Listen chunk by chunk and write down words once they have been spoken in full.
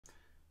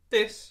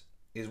This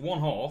is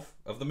one half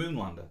of the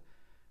Moonlander,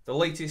 the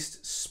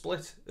latest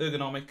split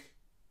ergonomic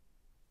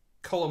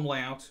column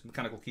layout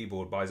mechanical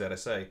keyboard by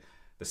ZSA,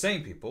 the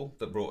same people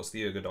that brought us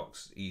the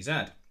ErgoDox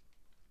EZ.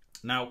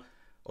 Now,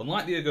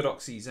 unlike the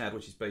ErgoDox EZ,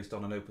 which is based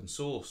on an open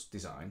source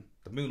design,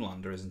 the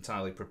Moonlander is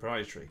entirely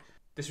proprietary.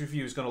 This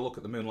review is going to look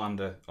at the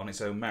Moonlander on its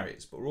own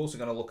merits, but we're also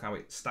going to look how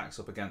it stacks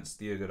up against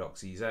the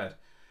ErgoDox EZ.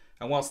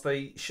 And whilst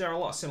they share a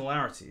lot of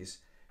similarities,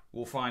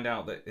 we'll find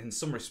out that in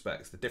some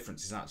respects the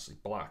difference is actually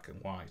black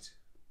and white.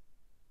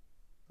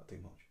 Not too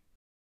much.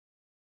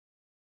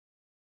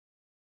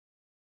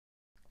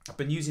 I've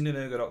been using an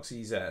ErgoDox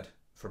EZ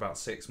for about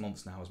 6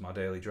 months now as my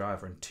daily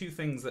driver, and two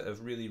things that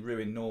have really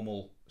ruined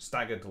normal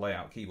staggered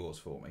layout keyboards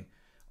for me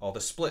are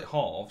the split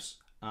halves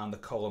and the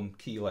column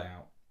key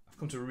layout. I've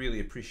come to really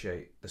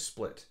appreciate the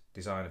split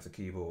design of the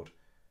keyboard.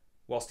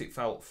 Whilst it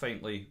felt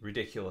faintly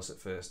ridiculous at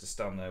first to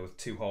stand there with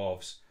two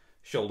halves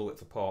shoulder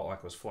width apart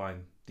like I was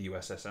flying the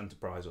USS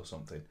Enterprise or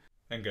something,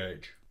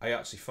 engage, I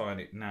actually find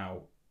it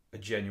now a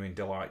genuine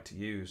delight to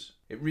use.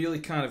 It really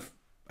kind of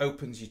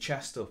opens your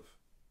chest up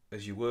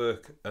as you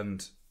work,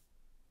 and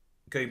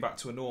going back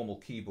to a normal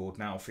keyboard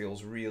now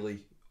feels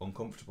really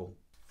uncomfortable.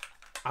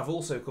 I've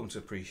also come to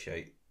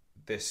appreciate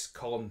this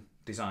column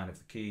design of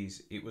the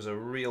keys. It was a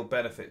real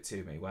benefit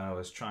to me when I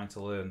was trying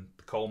to learn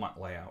the Colmac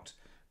layout,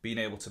 being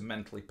able to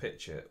mentally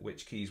picture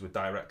which keys were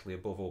directly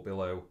above or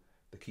below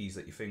the keys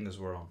that your fingers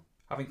were on.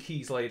 Having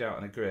keys laid out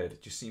in a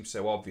grid just seems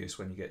so obvious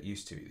when you get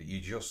used to it that you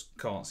just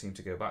can't seem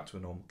to go back to a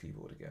normal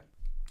keyboard again.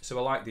 So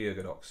I like the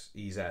ErgoDox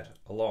EZ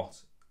a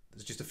lot.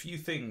 There's just a few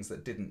things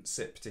that didn't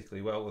sit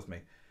particularly well with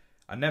me.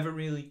 I never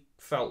really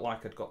felt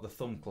like I'd got the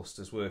thumb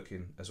clusters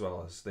working as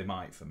well as they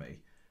might for me.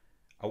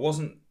 I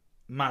wasn't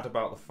mad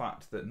about the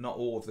fact that not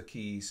all of the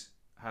keys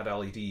had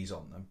LEDs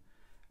on them,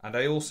 and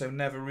I also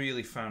never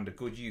really found a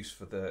good use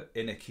for the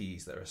inner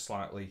keys that are a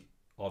slightly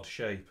odd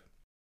shape.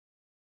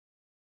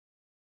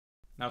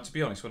 Now, to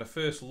be honest, when I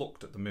first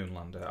looked at the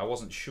Moonlander, I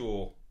wasn't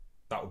sure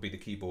that would be the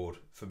keyboard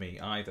for me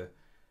either.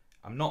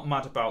 I'm not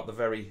mad about the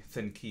very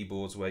thin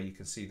keyboards where you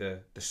can see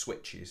the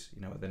switches,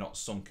 you know, they're not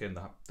sunk in,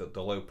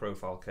 the low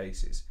profile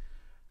cases.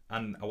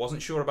 And I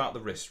wasn't sure about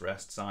the wrist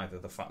rests either,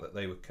 the fact that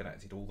they were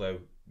connected, although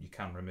you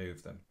can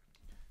remove them.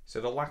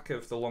 So the lack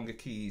of the longer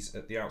keys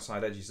at the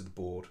outside edges of the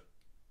board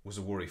was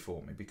a worry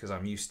for me, because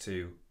I'm used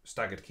to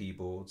staggered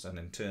keyboards and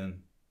in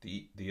turn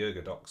the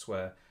ErgoDox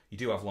where you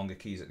do have longer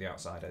keys at the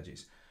outside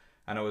edges.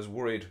 And I was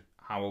worried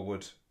how I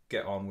would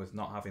get on with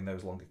not having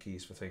those longer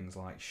keys for things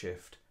like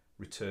shift,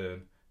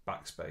 return,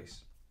 backspace.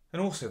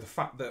 And also the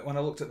fact that when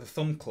I looked at the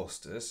thumb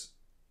clusters,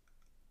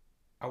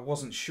 I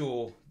wasn't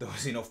sure there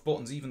was enough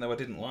buttons, even though I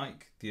didn't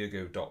like the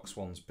ErgoDox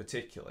ones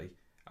particularly.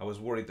 I was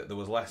worried that there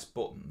was less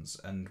buttons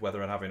and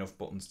whether I'd have enough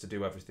buttons to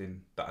do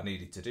everything that I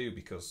needed to do,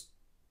 because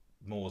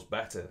more's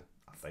better,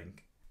 I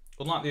think.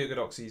 Unlike the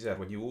ErgoDox EZ,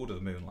 when you order the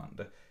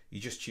Moonlander, you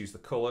just choose the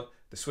colour,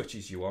 the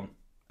switches you want,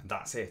 and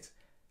that's it.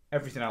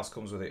 Everything else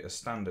comes with it as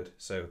standard.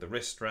 So the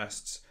wrist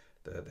rests,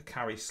 the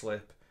carry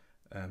slip,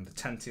 the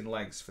tenting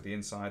legs for the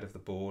inside of the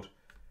board,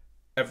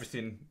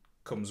 everything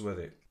comes with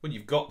it. When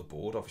you've got the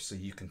board, obviously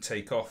you can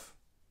take off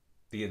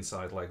the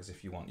inside legs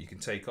if you want. You can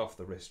take off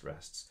the wrist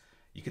rests.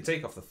 You can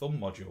take off the thumb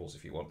modules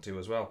if you want to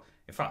as well.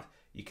 In fact,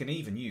 you can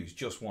even use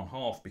just one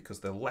half, because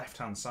the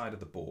left-hand side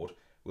of the board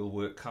will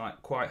work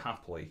quite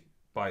happily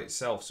by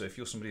itself. So if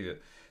you're somebody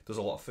that does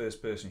a lot of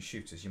first-person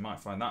shooters, you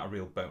might find that a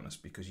real bonus,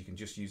 because you can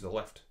just use the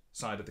left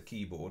side of the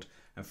keyboard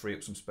and free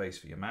up some space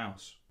for your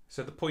mouse.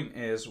 So the point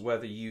is,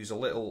 whether you use a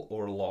little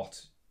or a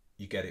lot,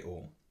 you get it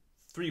all.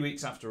 3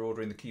 weeks after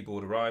ordering the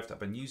keyboard arrived,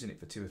 I've been using it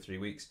for 2 or 3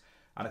 weeks,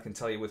 and I can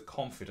tell you with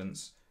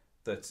confidence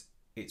that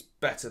it's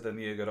better than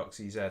the ErgoDox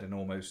EZ in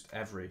almost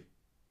every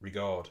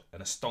regard,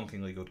 and a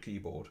stonkingly good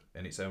keyboard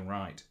in its own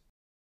right.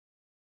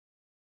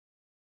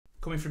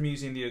 Coming from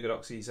using the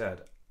ErgoDox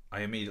EZ,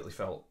 I immediately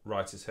felt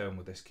right at home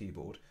with this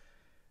keyboard,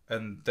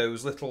 and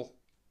those little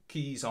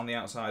keys on the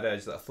outside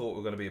edge that I thought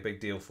were going to be a big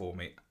deal for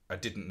me, I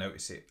didn't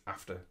notice it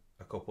after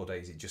a couple of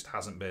days. It just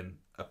hasn't been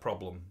a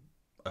problem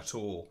at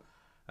all.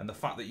 And the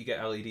fact that you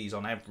get LEDs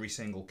on every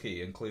single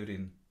key,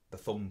 including the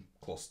thumb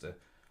cluster,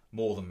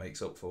 more than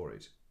makes up for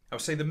it. I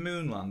would say the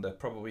Moonlander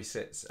probably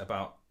sits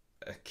about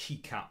a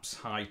keycap's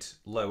height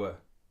lower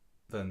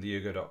than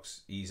the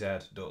ErgoDox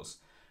EZ does.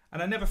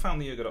 And I never found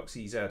the ErgoDox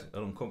EZ an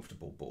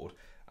uncomfortable board,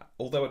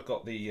 although I'd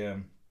got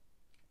the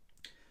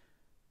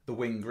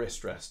wing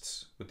wrist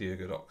rests with the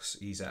ErgoDox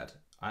EZ.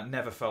 I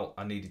never felt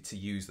I needed to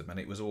use them, and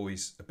it was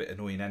always a bit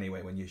annoying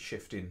anyway when you're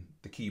shifting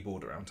the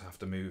keyboard around to have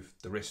to move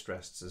the wrist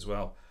rests as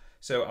well.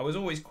 So I was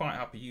always quite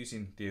happy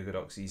using the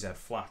ErgoDox EZ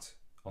flat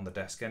on the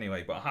desk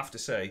anyway, but I have to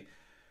say,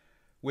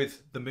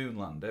 with the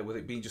Moonlander, with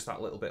it being just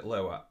that little bit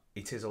lower,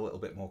 it is a little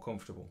bit more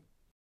comfortable.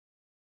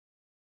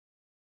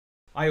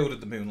 I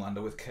ordered the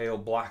Moonlander with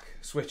Kaihl black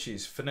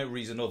switches for no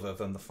reason other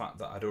than the fact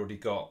that I'd already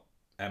got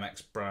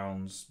MX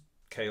browns,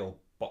 Kaihl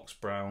Box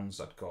browns,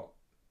 I'd got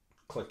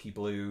clicky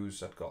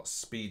blues, I'd got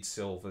speed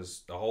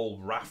silvers, a whole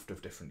raft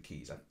of different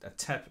keys.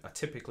 I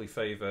typically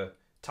favour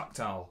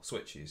tactile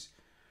switches,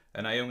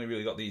 And I only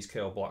really got these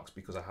Kaihl Blocks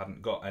because I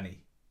hadn't got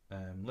any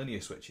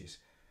linear switches.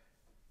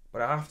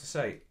 But I have to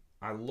say,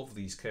 I love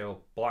these Kaihl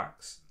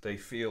Blocks. They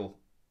feel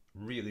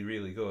really,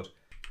 really good.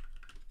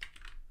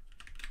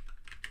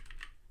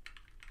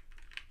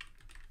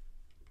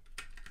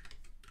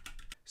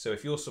 So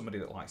if you're somebody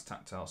that likes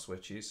tactile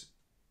switches,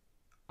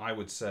 I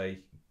would say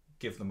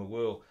give them a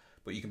whirl.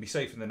 But you can be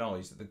safe in the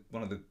knowledge that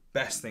one of the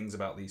best things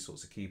about these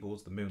sorts of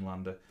keyboards, the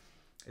Moonlander,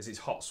 is it's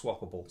hot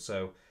swappable.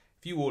 So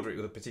if you order it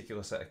with a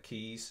particular set of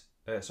key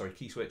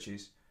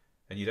switches,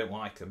 and you don't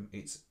like them,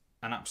 it's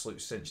an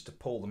absolute cinch to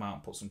pull them out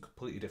and put some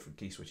completely different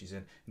key switches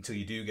in until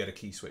you do get a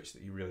key switch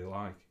that you really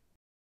like.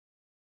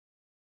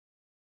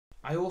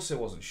 I also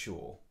wasn't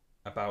sure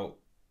about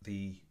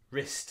the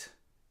wrist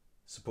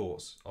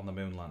supports on the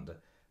Moonlander.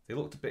 They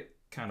looked a bit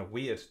kind of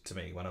weird to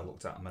me when I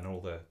looked at them and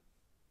all the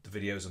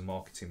videos and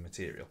marketing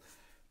material.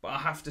 But I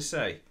have to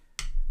say,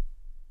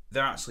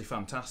 they're actually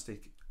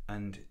fantastic,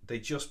 and they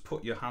just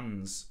put your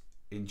hands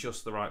in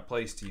just the right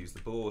place to use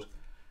the board.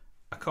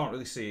 I can't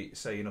really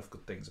say enough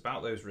good things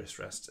about those wrist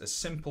rests. As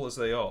simple as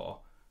they are,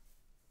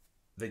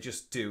 they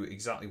just do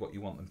exactly what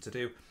you want them to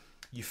do.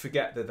 You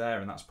forget they're there,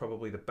 and that's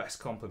probably the best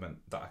compliment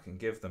that I can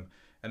give them.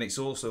 And it's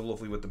also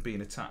lovely with them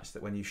being attached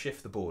that when you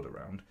shift the board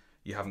around,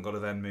 you haven't got to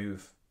then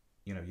move,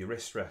 you know, your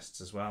wrist rests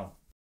as well.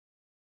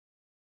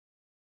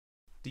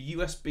 The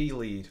USB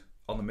lead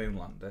on the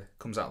Moonlander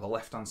comes out the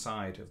left-hand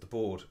side of the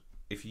board.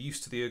 If you're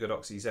used to the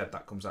ErgoDox EZ,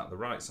 that comes out the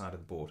right side of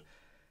the board.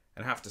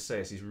 And I have to say,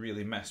 this has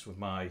really messed with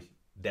my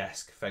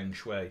desk feng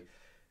shui,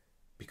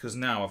 because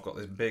now I've got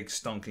this big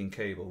stonking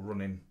cable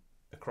running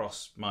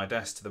across my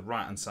desk to the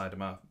right-hand side of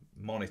my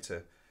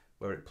monitor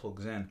where it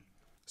plugs in.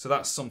 So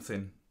that's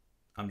something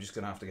I'm just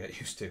going to have to get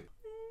used to.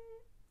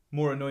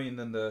 More annoying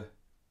than the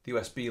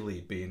USB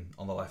lead being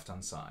on the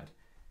left-hand side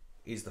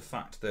is the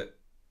fact that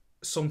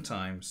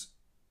sometimes,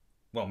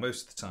 well,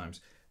 most of the times,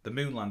 the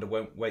Moonlander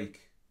won't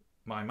wake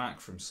my Mac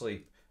from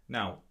sleep.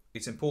 Now,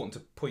 it's important to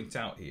point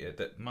out here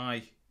that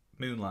my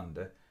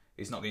Moonlander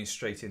is not going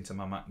straight into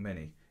my Mac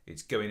Mini.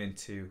 It's going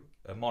into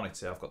a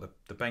monitor. I've got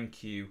the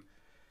BenQ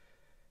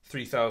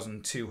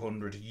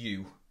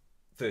 3200U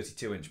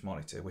 32-inch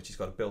monitor, which has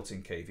got a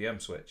built-in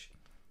KVM switch,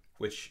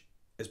 which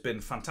has been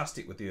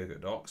fantastic with the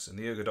ErgoDox, and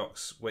the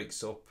ErgoDox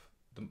wakes up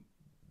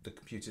the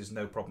computer's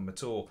no problem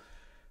at all.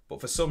 But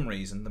for some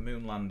reason, the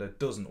Moonlander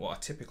doesn't. What I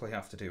typically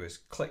have to do is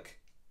click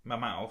my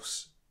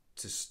mouse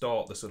to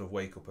start the sort of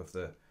wake up of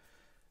the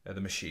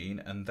machine,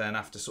 and then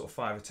after sort of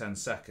 5 or 10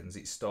 seconds,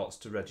 it starts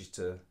to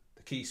register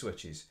the key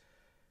switches.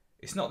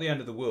 It's not the end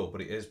of the world,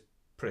 but it is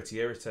pretty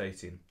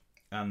irritating.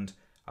 And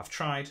I've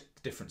tried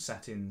the different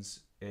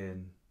settings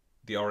in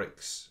the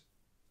Oryx,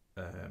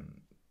 the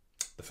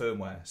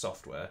firmware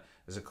software.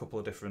 There's a couple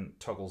of different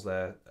toggles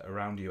there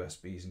around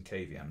USBs and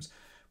KVMs,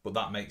 but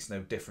that makes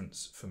no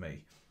difference for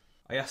me.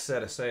 I asked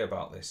ZSA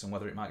about this and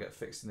whether it might get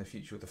fixed in the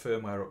future with the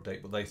firmware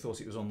update, but they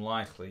thought it was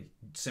unlikely,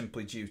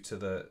 simply due to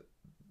the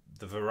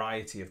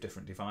variety of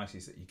different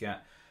devices that you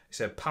get. They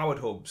said powered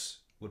hubs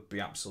would be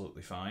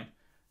absolutely fine,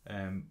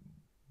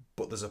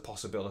 but there's a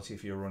possibility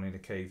if you're running a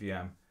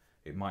KVM,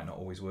 it might not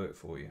always work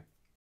for you.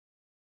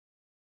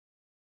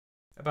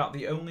 About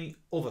the only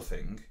other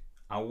thing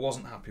I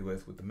wasn't happy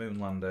with the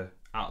Moonlander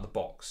out of the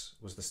box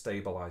was the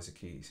stabilizer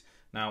keys.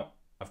 Now,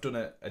 I've done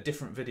a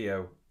different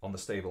video on the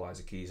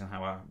stabilizer keys and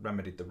how I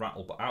remedied the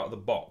rattle, but out of the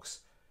box,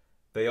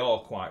 they are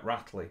quite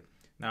rattly.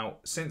 Now,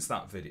 since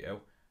that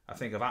video, I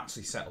think I've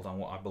actually settled on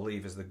what I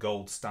believe is the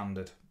gold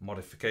standard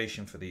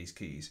modification for these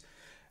keys.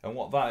 And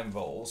what that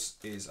involves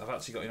is I've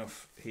actually got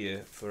enough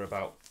here for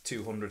about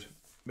 200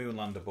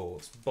 Moonlander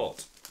boards,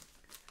 but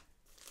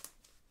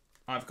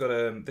I've got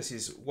this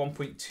is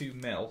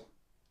 1.2mm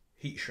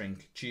heat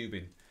shrink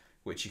tubing,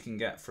 which you can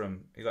get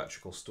from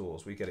electrical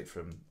stores. We get it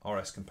from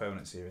RS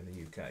Components here in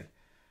the UK.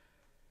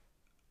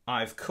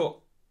 I've cut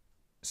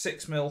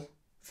 4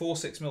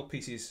 6mm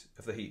pieces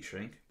of the heat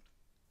shrink,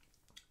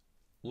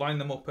 line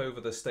them up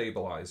over the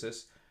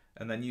stabilizers,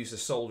 and then use a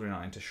soldering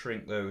iron to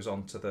shrink those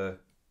onto the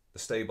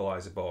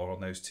stabilizer bar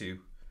on those two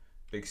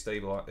big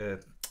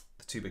the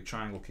two big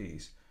triangle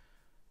keys.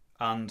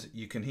 And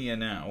you can hear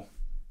now,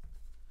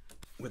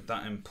 with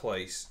that in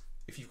place,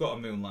 if you've got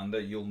a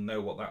Moonlander, you'll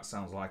know what that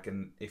sounds like,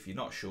 and if you're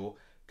not sure,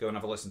 go and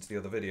have a listen to the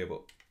other video,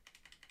 but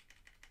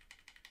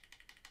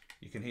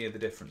you can hear the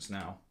difference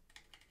now.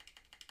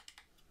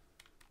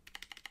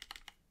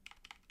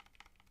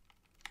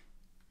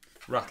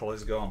 Rattle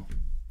is gone.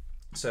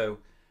 So,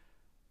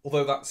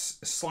 although that's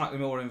slightly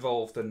more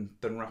involved than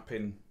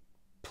wrapping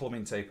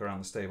plumbing tape around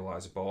the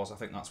stabilizer bars, I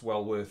think that's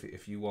well worth it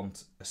if you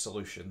want a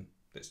solution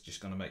that's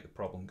just going to make the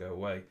problem go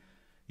away.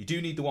 You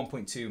do need the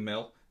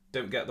 1.2mm.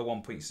 Don't get the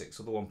 1.6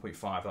 or the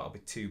 1.5, that'll be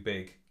too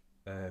big,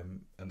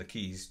 and the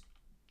keys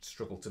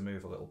struggle to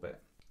move a little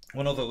bit.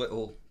 One other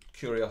little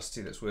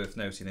curiosity that's worth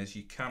noting is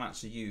you can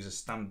actually use a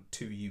standard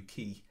 2U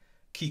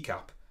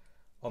keycap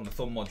on the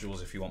thumb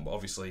modules if you want, but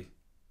obviously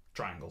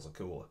triangles are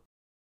cooler.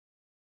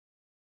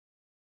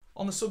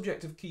 On the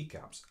subject of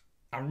keycaps,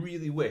 I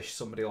really wish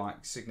somebody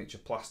like Signature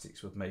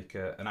Plastics would make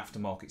an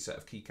aftermarket set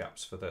of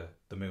keycaps for the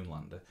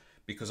Moonlander,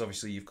 because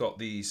obviously you've got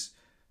these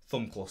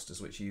thumb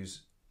clusters which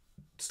use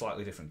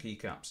slightly different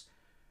keycaps.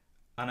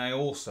 And I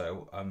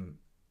also am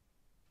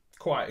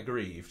quite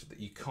aggrieved that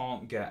you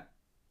can't get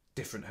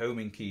different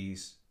homing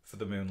keys for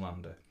the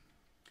Moonlander.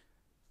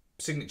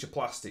 Signature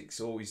Plastics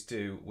always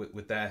do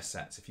with their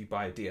sets. If you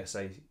buy a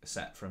DSA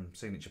set from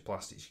Signature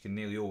Plastics, you can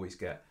nearly always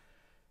get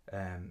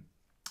a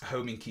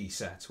homing key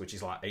set, which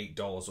is like $8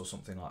 or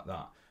something like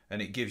that,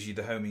 and it gives you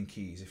the homing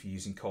keys if you're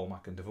using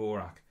Colmac and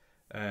Dvorak.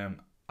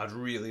 I'd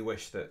really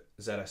wish that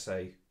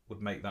ZSA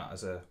would make that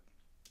as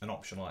an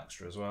optional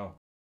extra as well.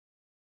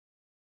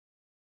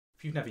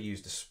 If you've never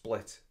used a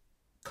split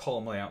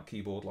column layout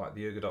keyboard like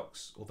the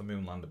ErgoDox or the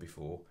Moonlander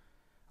before,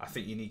 I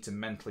think you need to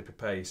mentally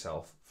prepare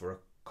yourself for a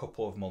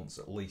couple of months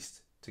at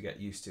least to get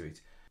used to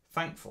it.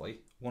 Thankfully,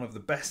 one of the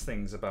best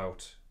things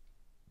about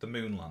the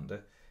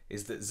Moonlander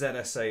is that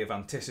ZSA have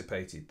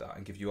anticipated that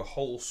and give you a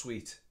whole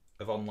suite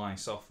of online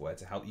software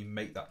to help you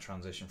make that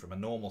transition from a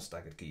normal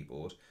staggered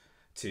keyboard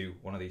to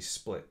one of these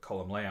split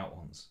column layout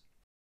ones.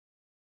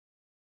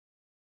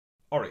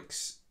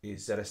 Oryx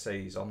is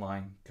ZSA's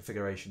online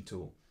configuration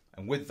tool,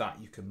 and with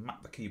that you can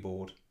map the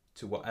keyboard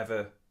to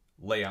whatever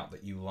layout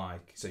that you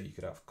like. So you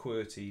could have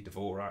QWERTY,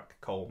 Dvorak,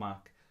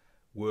 Colmac,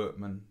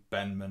 Workman,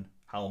 Benman,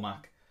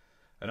 Halmac,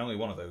 and only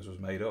one of those was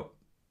made up.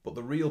 But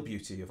the real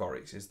beauty of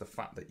Oryx is the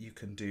fact that you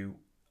can do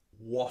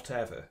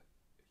whatever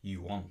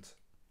you want.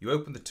 You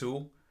open the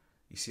tool,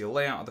 you see a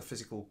layout of the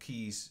physical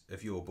keys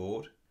of your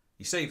board,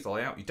 you save the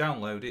layout, you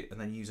download it,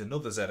 and then use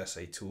another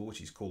ZSA tool,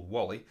 which is called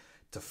Wally,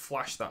 to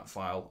flash that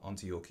file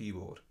onto your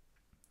keyboard.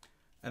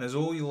 And as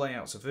all your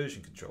layouts are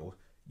version controlled,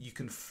 you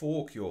can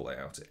fork your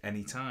layout at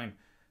any time.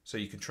 So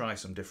you can try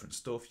some different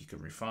stuff, you can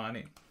refine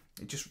it.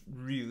 It just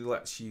really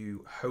lets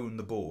you hone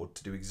the board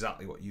to do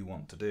exactly what you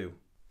want to do.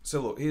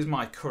 So look, here's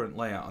my current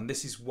layout, and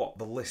this is what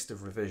the list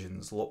of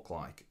revisions look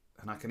like.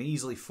 And I can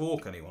easily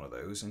fork any one of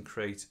those and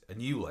create a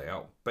new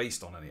layout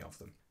based on any of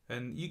them.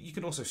 And you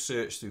can also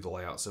search through the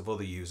layouts of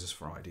other users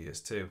for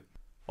ideas too.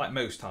 Like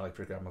most highly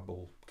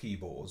programmable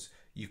keyboards,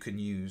 you can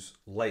use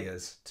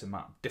layers to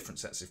map different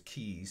sets of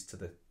keys to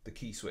the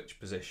key switch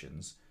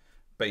positions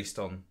based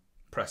on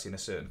pressing a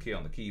certain key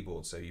on the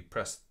keyboard. So you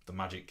press the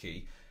magic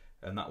key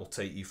and that will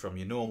take you from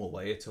your normal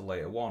layer to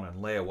layer 1,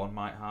 and layer 1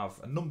 might have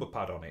a number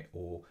pad on it,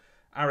 or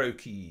arrow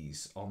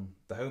keys on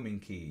the homing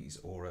keys,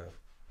 or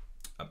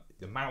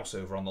the mouse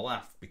over on the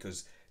left,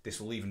 because this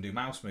will even do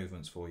mouse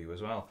movements for you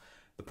as well.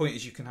 The point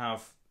is you can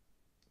have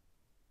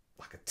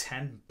like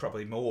 10,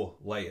 probably more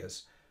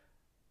layers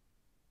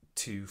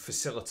to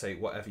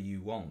facilitate whatever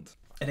you want.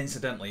 And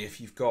incidentally,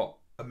 if you've got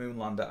a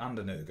Moonlander and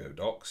an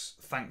ErgoDox,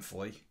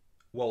 thankfully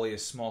Wally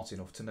is smart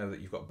enough to know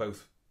that you've got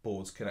both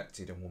boards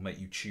connected and will make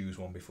you choose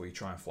one before you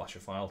try and flash a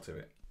file to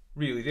it.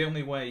 Really, the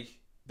only way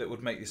that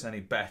would make this any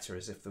better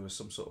is if there was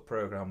some sort of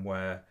program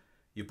where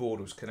your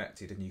board was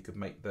connected and you could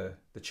make the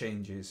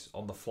changes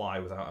on the fly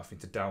without having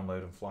to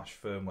download and flash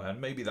firmware. And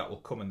maybe that will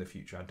come in the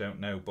future, I don't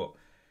know, but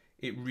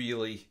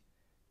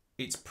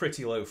it's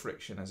pretty low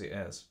friction as it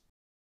is.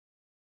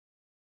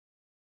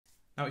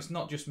 Now, it's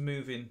not just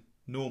moving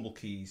normal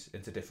keys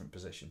into different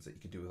positions that you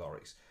can do with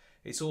Oryx.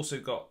 It's also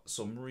got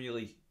some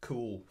really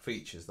cool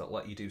features that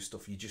let you do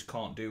stuff you just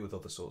can't do with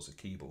other sorts of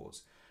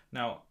keyboards.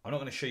 Now, I'm not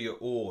going to show you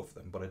all of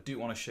them, but I do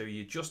want to show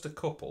you just a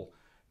couple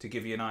to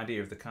give you an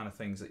idea of the kind of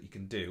things that you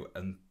can do,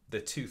 and the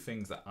two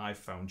things that I've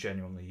found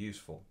genuinely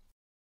useful.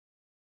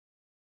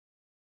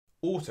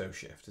 Auto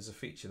shift is a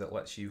feature that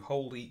lets you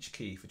hold each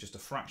key for just a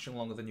fraction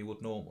longer than you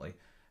would normally,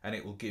 and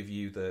it will give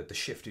you the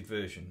shifted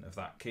version of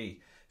that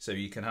key. So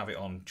you can have it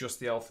on just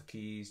the alpha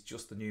keys,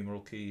 just the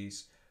numeral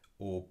keys,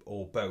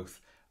 or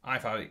both.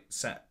 I've had it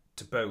set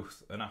to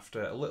both, and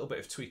after a little bit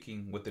of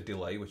tweaking with the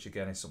delay, which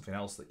again is something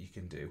else that you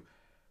can do,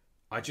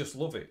 I just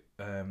love it.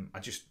 I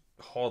just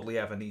hardly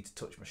ever need to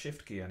touch my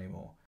shift key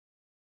anymore.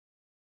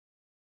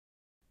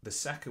 The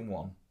second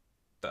one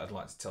that I'd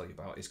like to tell you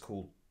about is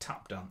called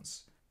Tap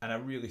Dance, and I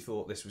really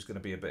thought this was going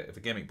to be a bit of a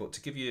gimmick, but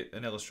to give you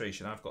an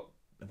illustration, I've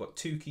got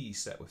two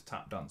keys set with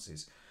tap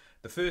dances.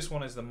 The first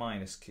one is the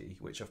minus key,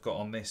 which I've got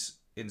on this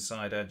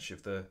inside edge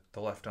of the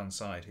left hand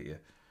side here.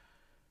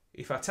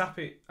 If I tap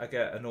it, I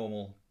get a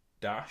normal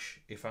dash.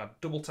 If I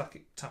double tap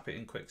it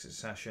in quick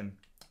succession,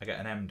 I get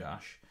an M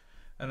dash.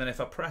 And then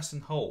if I press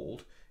and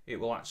hold, it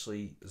will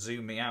actually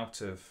zoom me out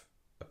of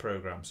a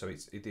program. So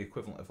it's the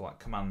equivalent of like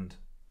command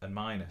and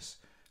minus.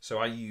 So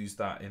I use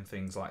that in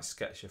things like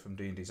Sketcher from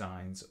doing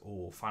designs,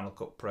 or Final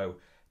Cut Pro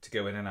to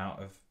go in and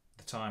out of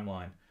the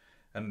timeline.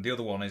 And the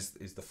other one is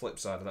the flip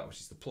side of that,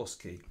 which is the plus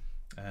key.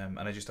 And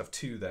I just have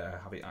two there.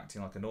 I have it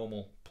acting like a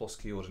normal plus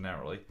key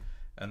ordinarily.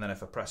 And then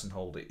if I press and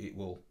hold it, it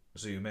will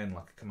zoom in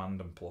like a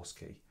command and plus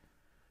key.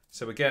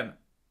 So again,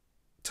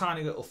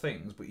 tiny little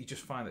things, but you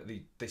just find that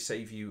they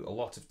save you a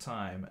lot of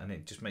time, and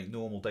it just make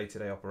normal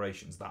day-to-day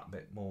operations that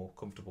bit more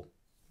comfortable.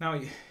 Now,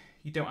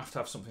 you don't have to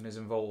have something as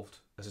involved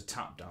as a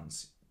tap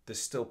dance. There's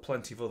still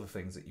plenty of other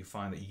things that you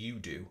find that you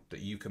do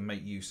that you can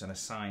make use and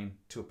assign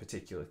to a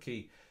particular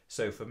key.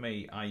 So for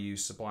me, I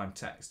use Sublime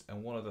Text,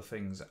 and one of the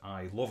things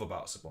I love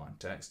about Sublime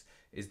Text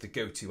is the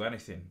go to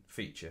anything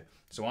feature.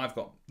 So I've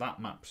got that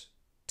mapped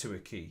to a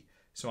key,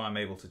 so I'm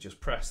able to just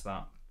press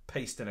that,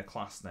 paste in a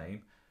class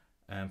name,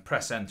 and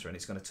press enter, and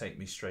it's going to take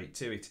me straight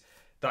to it.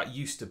 That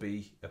used to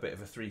be a bit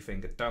of a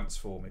three-fingered dance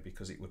for me,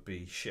 because it would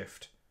be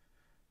Shift,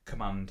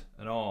 Command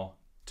and R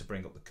to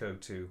bring up the Code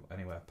to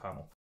Anywhere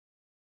panel.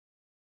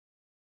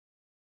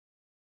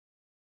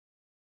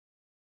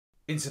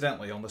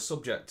 Incidentally, on the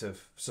subject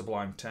of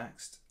Sublime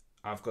Text,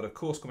 I've got a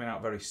course coming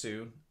out very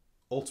soon,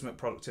 Ultimate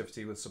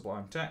Productivity with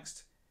Sublime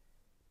Text.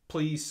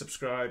 Please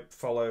subscribe,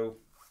 follow,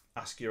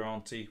 ask your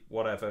auntie,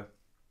 whatever.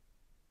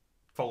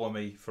 Follow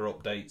me for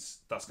updates.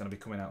 That's going to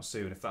be coming out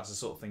soon. If that's the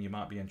sort of thing you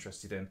might be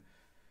interested in,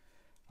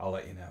 I'll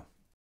let you know.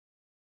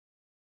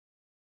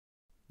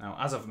 Now,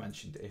 as I've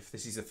mentioned, if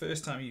this is the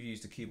first time you've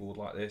used a keyboard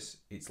like this,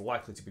 it's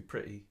likely to be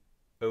pretty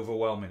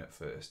overwhelming at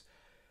first.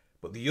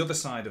 But the other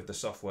side of the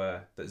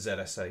software that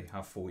ZSA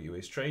have for you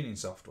is training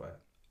software.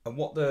 And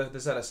what the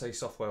ZSA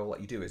software will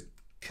let you do is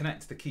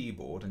connect the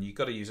keyboard, and you've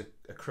got to use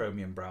a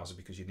Chromium browser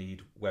because you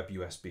need Web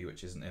USB,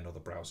 which isn't in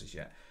other browsers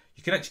yet.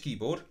 You connect your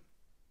keyboard,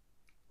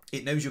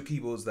 it knows your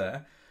keyboard's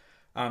there,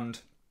 and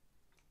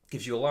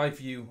gives you a live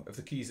view of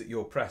the keys that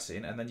you're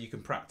pressing, and then you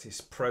can practice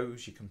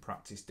prose, you can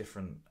practice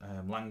different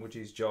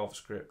languages,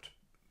 JavaScript,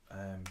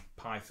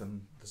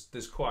 Python,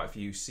 there's quite a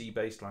few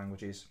C-based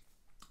languages.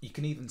 You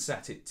can even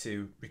set it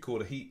to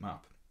record a heat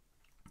map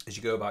as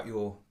you go about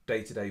your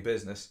day-to-day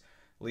business,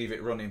 leave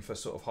it running for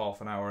sort of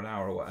half an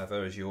hour or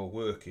whatever as you're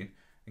working,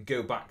 and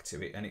go back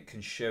to it, and it can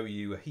show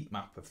you a heat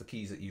map of the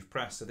keys that you've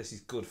pressed. So this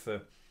is good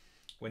for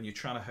when you're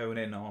trying to hone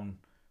in on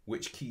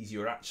which keys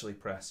you're actually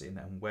pressing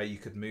and where you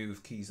could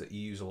move keys that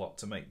you use a lot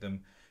to make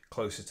them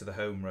closer to the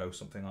home row,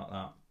 something like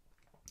that.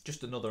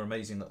 Just another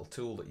amazing little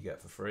tool that you get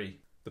for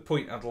free. The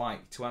point I'd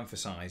like to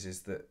emphasize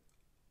is that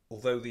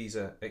although these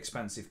are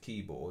expensive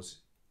keyboards,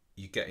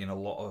 you're getting a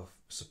lot of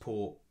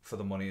support for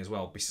the money as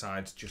well,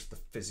 besides just the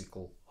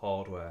physical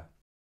hardware.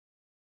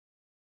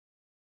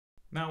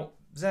 Now,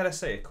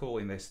 ZSA are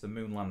calling this the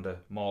Moonlander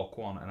Mark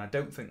 1, and I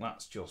don't think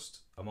that's just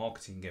a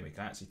marketing gimmick.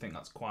 I actually think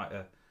that's quite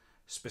a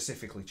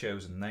specifically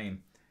chosen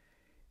name.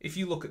 If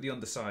you look at the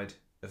underside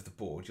of the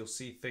board, you'll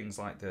see things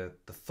like the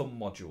thumb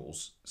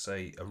modules,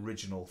 say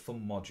original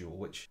thumb module,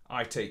 which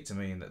I take to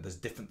mean that there's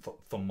different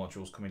thumb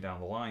modules coming down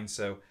the line,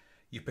 so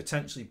you're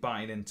potentially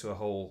buying into a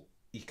whole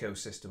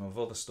ecosystem of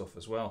other stuff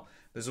as well.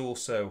 There's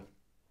also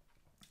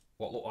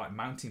what look like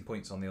mounting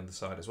points on the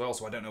underside as well,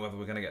 so I don't know whether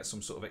we're going to get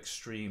some sort of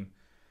extreme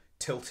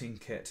tilting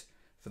kit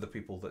for the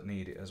people that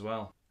need it as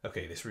well.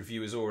 Okay, this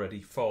review is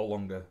already far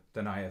longer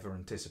than I ever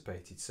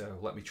anticipated, so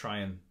let me try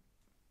and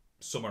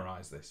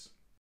summarise this.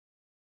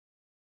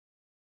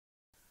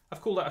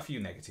 I've called out a few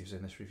negatives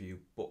in this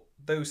review, but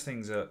those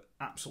things are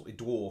absolutely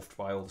dwarfed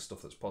by all the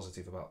stuff that's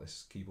positive about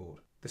this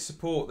keyboard. The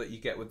support that you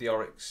get with the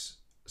Oryx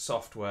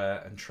software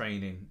and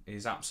training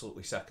is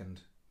absolutely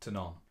second to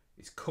none.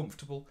 It's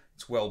comfortable,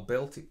 it's well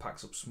built, it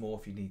packs up small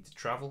if you need to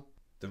travel.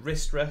 The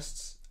wrist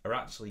rests are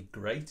actually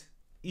great.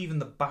 Even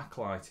the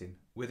backlighting,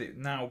 with it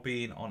now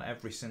being on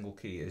every single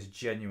key, is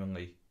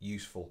genuinely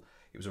useful.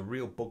 It was a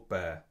real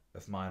bugbear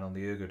of mine on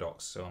the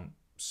ErgoDox, so I'm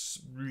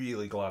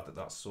really glad that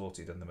that's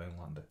sorted in the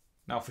Moonlander.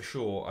 Now for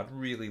sure, I'd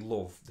really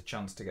love the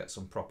chance to get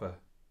some proper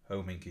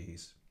homing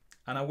keys.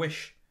 And I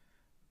wish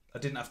I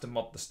didn't have to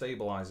mod the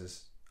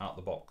stabilisers out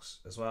the box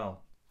as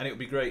well. And it would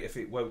be great if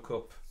it woke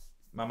up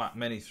my Mac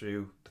Mini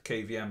through the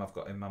KVM I've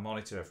got in my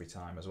monitor every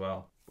time as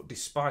well. But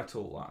despite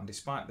all that, and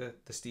despite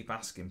the steep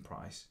asking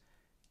price,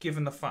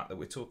 given the fact that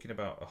we're talking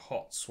about a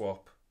hot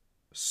swap,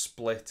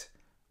 split,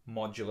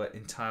 modular,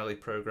 entirely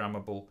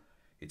programmable,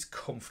 it's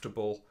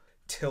comfortable,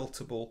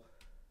 tiltable,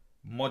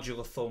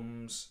 modular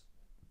thumbs,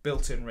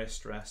 built-in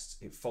wrist rests,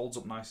 it folds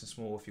up nice and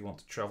small if you want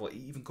to travel, it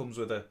even comes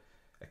with a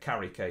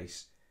carry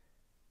case.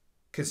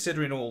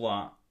 Considering all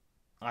that,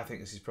 I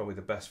think this is probably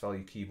the best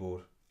value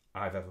keyboard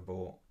I've ever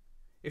bought.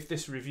 If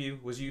this review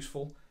was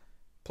useful,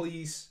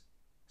 please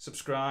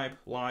subscribe,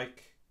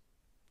 like,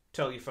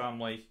 tell your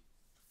family,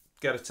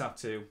 get a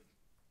tattoo,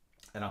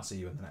 and I'll see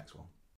you in the next one.